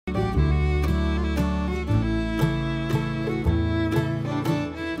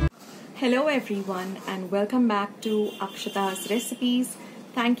Hello everyone and welcome back to Akshata's recipes.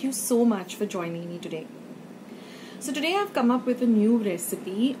 Thank you so much for joining me today. So today I've come up with a new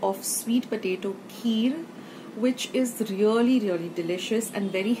recipe of sweet potato kheer, which is really delicious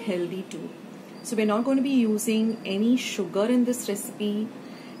and very healthy too. So we're not going to be using any sugar in this recipe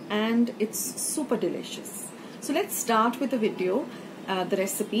and it's super delicious. So let's start with the video. The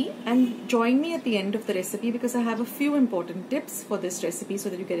recipe, and join me at the end of the recipe because I have a few important tips for this recipe so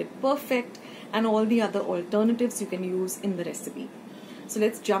that you get it perfect and all the other alternatives you can use in the recipe. So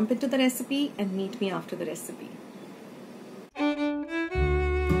let's jump into the recipe and meet me after the recipe.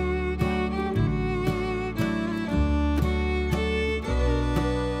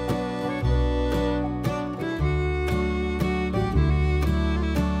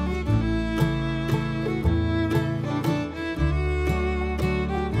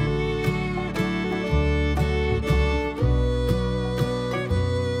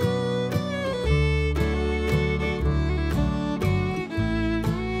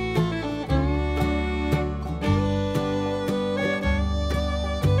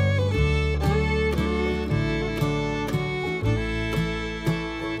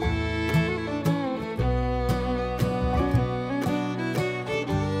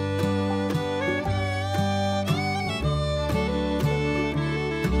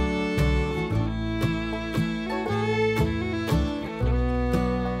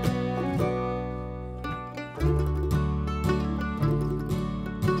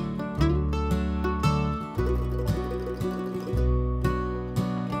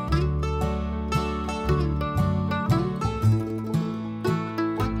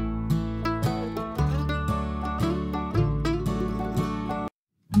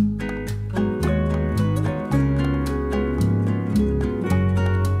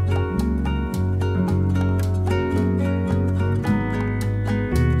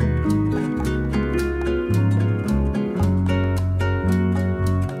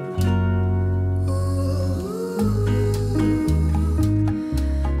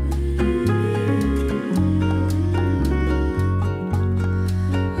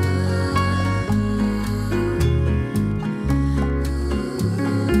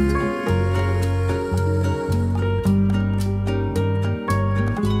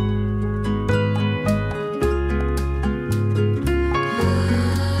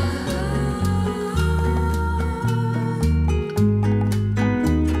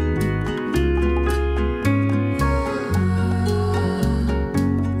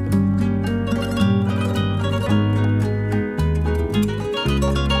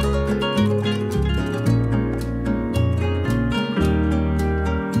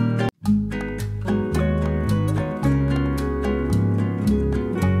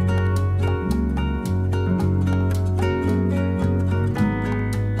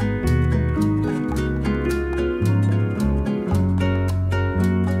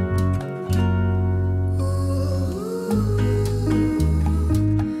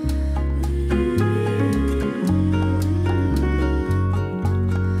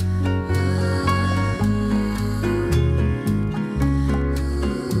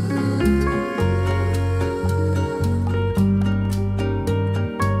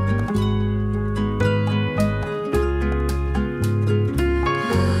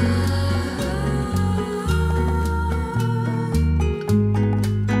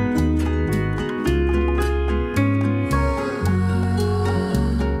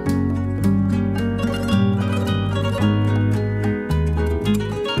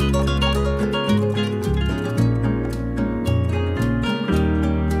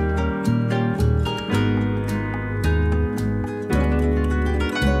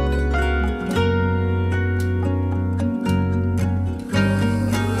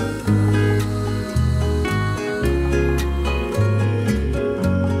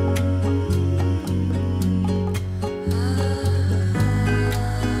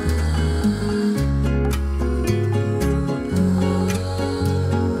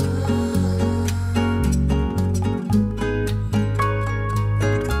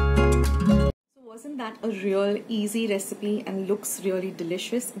 That a real easy recipe and looks really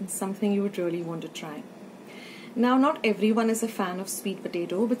delicious and something you would really want to try. Now, not everyone is a fan of sweet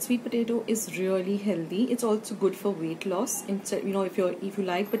potato, but sweet potato is really healthy. It's also good for weight loss. Instead, if you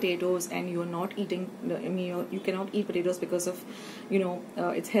like potatoes and you're not eating, you cannot eat potatoes because of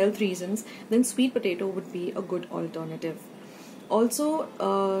its health reasons, then sweet potato would be a good alternative. Also,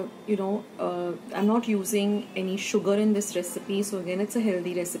 I'm not using any sugar in this recipe, so again it's a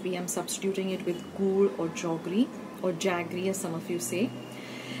healthy recipe. I'm substituting it with Gourd or Jaggery as some of you say.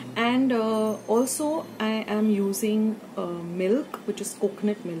 And also I am using milk, which is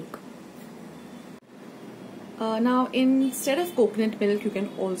coconut milk, Now, instead of coconut milk, you can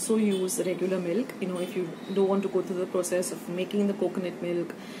also use regular milk. You know, if you don't want to go through the process of making the coconut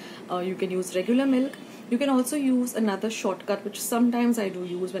milk, you can use regular milk. You can also use another shortcut, which sometimes I do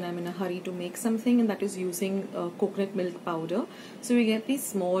use when I'm in a hurry to make something, and that is using coconut milk powder. So you get these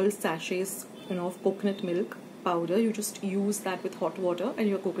small sachets, you know, of coconut milk powder. You just use that with hot water and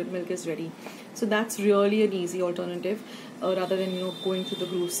your coconut milk is ready. So that's really an easy alternative, rather than, you know, going through the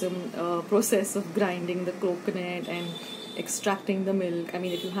gruesome process of grinding the coconut and extracting the milk. I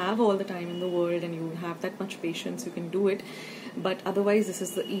mean, if you have all the time in the world and you have that much patience, you can do it, but otherwise this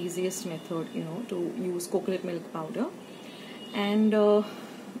is the easiest method, you know, to use coconut milk powder. And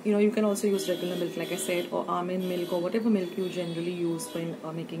you know, you can also use regular milk, like I said, or almond milk, or whatever milk you generally use when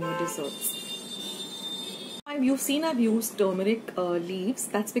making your desserts. You've seen I've used turmeric leaves.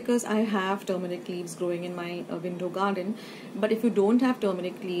 That's because I have turmeric leaves growing in my window garden. But if you don't have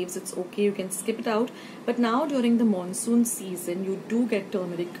turmeric leaves, it's okay, you can skip it out. But now during the monsoon season, you do get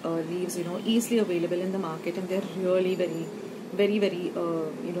turmeric leaves, you know, easily available in the market, and they're really very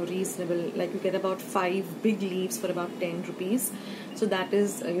you know, reasonable. Like you get about 5 big leaves for about 10 rupees. So that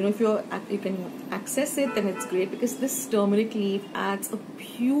is, you know, if you can access it, then it's great, because this turmeric leaf adds a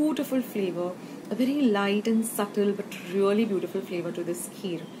beautiful flavor, a very light and subtle but really beautiful flavor to this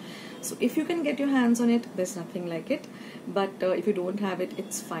kheer. So if you can get your hands on it, there's nothing like it. But if you don't have it,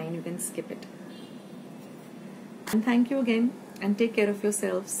 it's fine, you can skip it. And thank you again, and take care of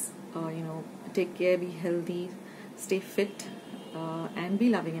yourselves. You know, take care, be healthy, stay fit, and be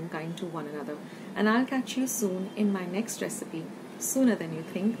loving and kind to one another. And I'll catch you soon in my next recipe, sooner than you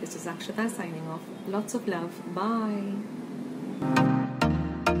think. This is Akshata signing off. Lots of love. Bye.